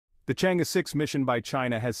The Chang'e 6 mission by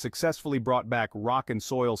China has successfully brought back rock and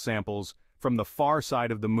soil samples from the far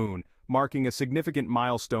side of the moon, marking a significant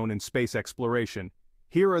milestone in space exploration.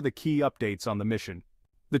 Here are the key updates on the mission.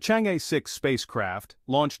 The Chang'e 6 spacecraft,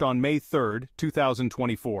 launched on May 3,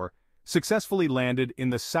 2024, successfully landed in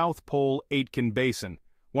the South Pole-Aitken Basin,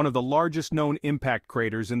 one of the largest known impact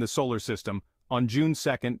craters in the solar system, on June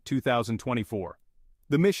 2, 2024.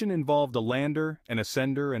 The mission involved a lander, an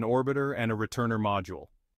ascender, an orbiter, and a returner module.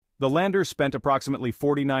 The lander spent approximately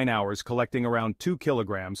 49 hours collecting around 2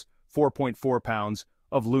 kilograms, 4.4 pounds,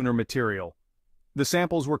 of lunar material. The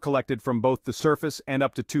samples were collected from both the surface and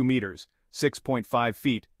up to 2 meters, 6.5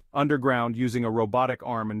 feet, underground using a robotic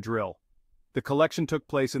arm and drill. The collection took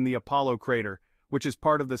place in the Apollo crater, which is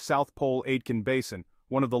part of the South Pole-Aitken Basin,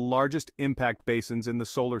 one of the largest impact basins in the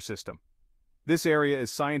solar system. This area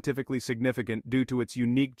is scientifically significant due to its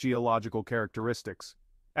unique geological characteristics.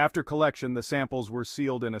 After collection, the samples were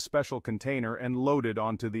sealed in a special container and loaded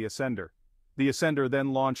onto the ascender. The ascender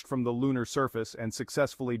then launched from the lunar surface and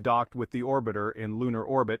successfully docked with the orbiter in lunar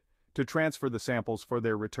orbit to transfer the samples for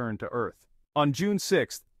their return to Earth. On June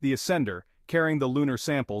 6, the ascender, carrying the lunar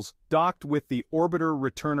samples, docked with the orbiter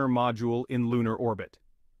returner module in lunar orbit.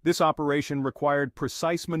 This operation required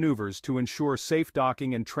precise maneuvers to ensure safe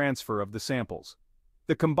docking and transfer of the samples.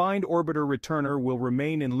 The combined orbiter returner will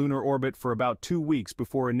remain in lunar orbit for about 2 weeks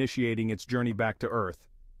before initiating its journey back to Earth.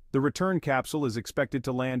 The return capsule is expected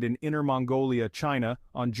to land in Inner Mongolia, China,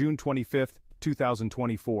 on June 25,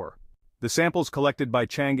 2024. The samples collected by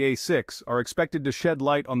Chang'e 6 are expected to shed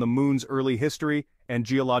light on the moon's early history and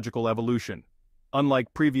geological evolution.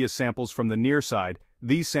 Unlike previous samples from the near side,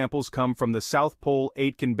 these samples come from the South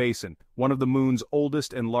Pole-Aitken Basin, one of the moon's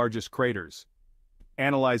oldest and largest craters.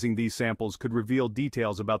 Analyzing these samples could reveal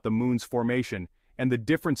details about the moon's formation and the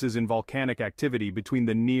differences in volcanic activity between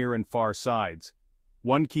the near and far sides.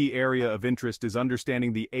 One key area of interest is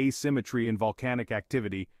understanding the asymmetry in volcanic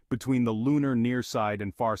activity between the lunar near side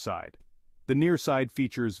and far side. The near side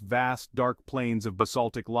features vast dark plains of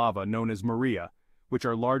basaltic lava known as maria, which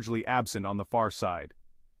are largely absent on the far side.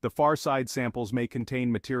 The far side samples may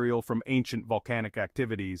contain material from ancient volcanic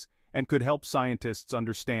activities and could help scientists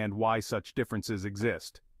understand why such differences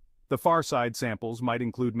exist. The far side samples might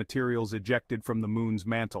include materials ejected from the moon's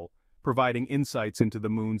mantle, providing insights into the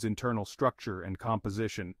moon's internal structure and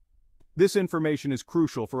composition. This information is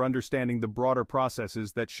crucial for understanding the broader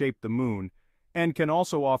processes that shape the moon and can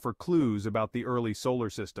also offer clues about the early solar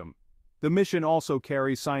system. The mission also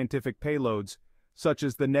carries scientific payloads, such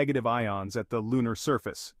as the negative ions at the lunar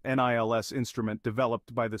surface, NILS instrument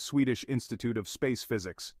developed by the Swedish Institute of Space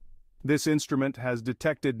Physics. This instrument has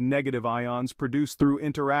detected negative ions produced through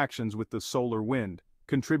interactions with the solar wind,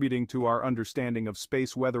 contributing to our understanding of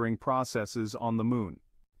space weathering processes on the moon.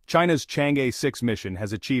 China's Chang'e 6 mission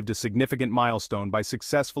has achieved a significant milestone by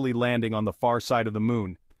successfully landing on the far side of the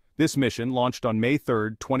moon. This mission, launched on May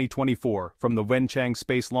 3, 2024, from the Wenchang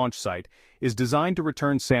Space Launch Site, is designed to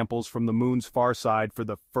return samples from the moon's far side for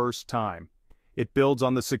the first time. It builds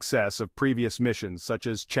on the success of previous missions such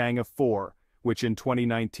as Chang'e 4, which in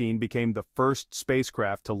 2019 became the first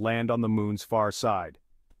spacecraft to land on the moon's far side.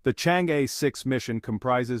 The Chang'e 6 mission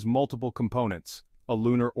comprises multiple components: a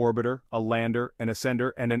lunar orbiter, a lander, an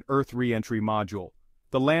ascender, and an Earth re-entry module.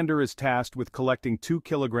 The lander is tasked with collecting 2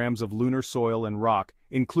 kilograms of lunar soil and rock,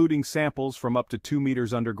 including samples from up to 2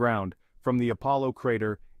 meters underground, from the Apollo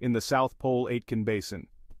crater in the South Pole-Aitken Basin.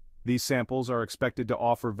 These samples are expected to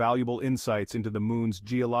offer valuable insights into the moon's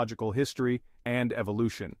geological history and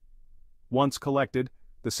evolution. Once collected,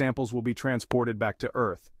 the samples will be transported back to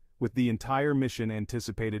Earth, with the entire mission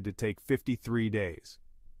anticipated to take 53 days.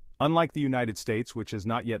 Unlike the United States, which has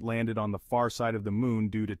not yet landed on the far side of the moon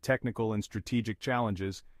due to technical and strategic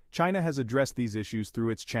challenges, China has addressed these issues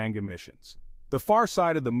through its Chang'e missions. The far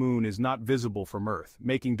side of the moon is not visible from Earth,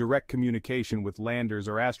 making direct communication with landers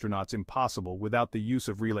or astronauts impossible without the use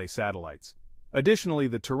of relay satellites. Additionally,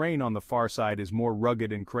 the terrain on the far side is more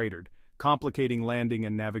rugged and cratered, complicating landing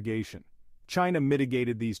and navigation. China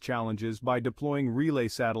mitigated these challenges by deploying relay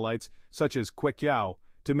satellites such as Queqiao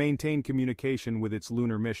to maintain communication with its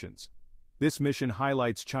lunar missions. This mission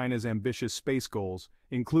highlights China's ambitious space goals,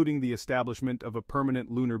 including the establishment of a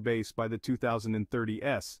permanent lunar base by the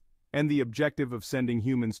 2030s, and the objective of sending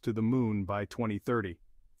humans to the moon by 2030.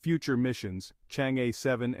 Future missions, Chang'e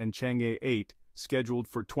 7 and Chang'e 8, scheduled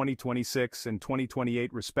for 2026 and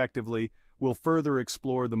 2028 respectively, will further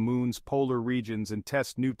explore the moon's polar regions and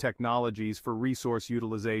test new technologies for resource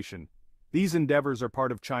utilization. These endeavors are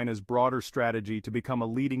part of China's broader strategy to become a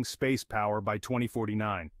leading space power by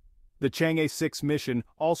 2049. The Chang'e 6 mission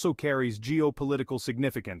also carries geopolitical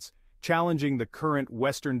significance. challenging the current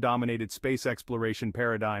Western-dominated space exploration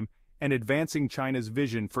paradigm and advancing China's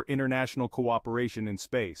vision for international cooperation in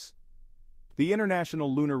space. The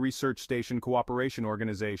International Lunar Research Station Cooperation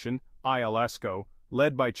Organization, ILSCO,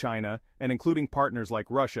 led by China and including partners like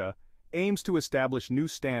Russia, aims to establish new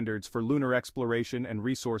standards for lunar exploration and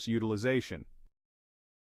resource utilization.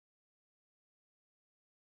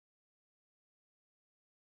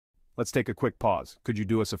 Let's take a quick pause. Could you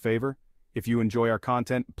do us a favor? If you enjoy our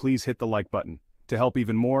content, please hit the like button. To help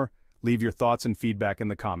even more, leave your thoughts and feedback in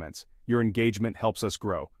the comments. Your engagement helps us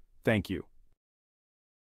grow. Thank you.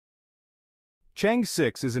 Chang'e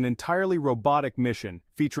 6 is an entirely robotic mission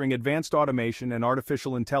featuring advanced automation and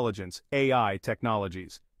artificial intelligence (AI)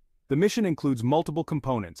 technologies. The mission includes multiple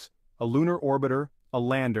components: a lunar orbiter, a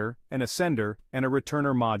lander, an ascender, and a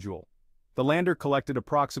returner module. The lander collected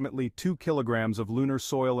approximately 2 kilograms of lunar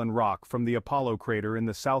soil and rock from the Apollo crater in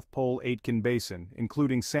the South Pole-Aitken Basin,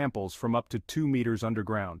 including samples from up to 2 meters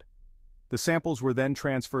underground. The samples were then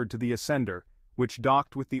transferred to the ascender, which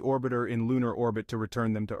docked with the orbiter in lunar orbit to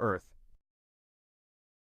return them to Earth.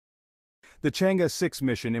 The Chang'e 6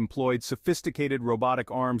 mission employed sophisticated robotic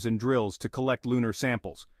arms and drills to collect lunar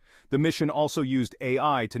samples. The mission also used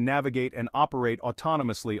AI to navigate and operate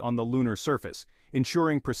autonomously on the lunar surface,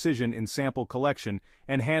 ensuring precision in sample collection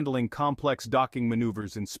and handling complex docking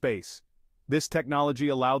maneuvers in space. This technology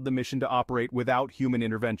allowed the mission to operate without human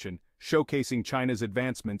intervention, showcasing China's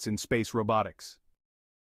advancements in space robotics.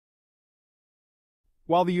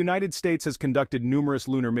 While the United States has conducted numerous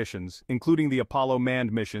lunar missions, including the Apollo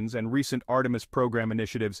manned missions and recent Artemis program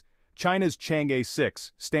initiatives, China's Chang'e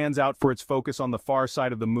 6 stands out for its focus on the far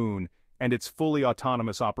side of the moon and its fully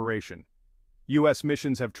autonomous operation. U.S.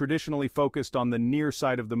 missions have traditionally focused on the near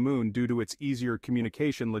side of the moon due to its easier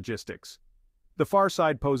communication logistics. The far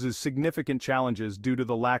side poses significant challenges due to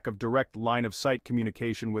the lack of direct line-of-sight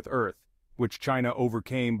communication with Earth, which China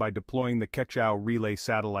overcame by deploying the Chang'e relay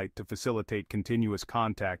satellite to facilitate continuous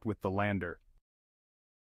contact with the lander.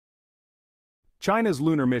 China's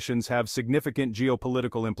lunar missions have significant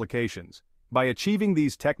geopolitical implications. By achieving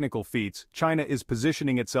these technical feats, China is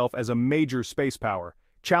positioning itself as a major space power,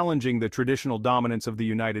 challenging the traditional dominance of the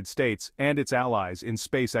United States and its allies in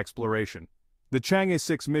space exploration. The Chang'e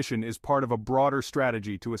 6 mission is part of a broader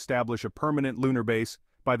strategy to establish a permanent lunar base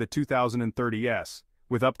by the 2030s,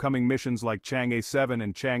 with upcoming missions like Chang'e 7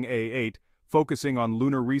 and Chang'e 8 focusing on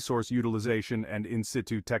lunar resource utilization and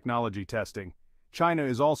in-situ technology testing. China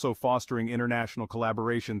is also fostering international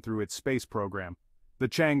collaboration through its space program. The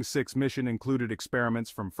Chang'e 6 mission included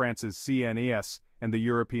experiments from France's CNES and the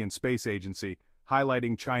European Space Agency,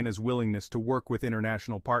 highlighting China's willingness to work with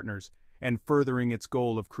international partners and furthering its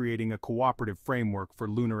goal of creating a cooperative framework for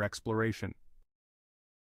lunar exploration.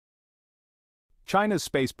 China's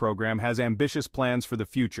space program has ambitious plans for the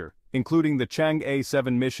future, including the Chang'e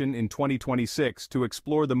 7 mission in 2026 to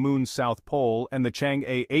explore the moon's south pole and the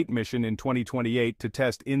Chang'e 8 mission in 2028 to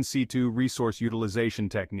test in-situ resource utilization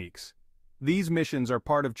techniques. These missions are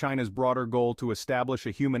part of China's broader goal to establish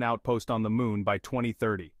a human outpost on the moon by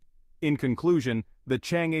 2030. In conclusion, the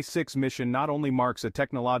Chang'e 6 mission not only marks a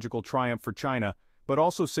technological triumph for China, but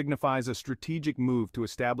also signifies a strategic move to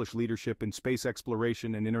establish leadership in space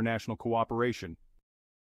exploration and international cooperation.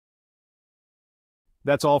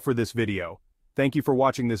 That's all for this video. Thank you for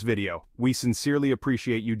watching this video. We sincerely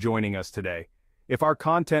appreciate you joining us today. If our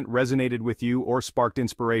content resonated with you or sparked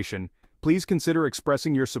inspiration, please consider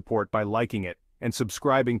expressing your support by liking it and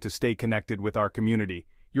subscribing to stay connected with our community.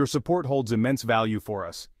 Your support holds immense value for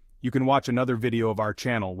us. You can watch another video of our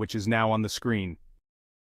channel, which is now on the screen.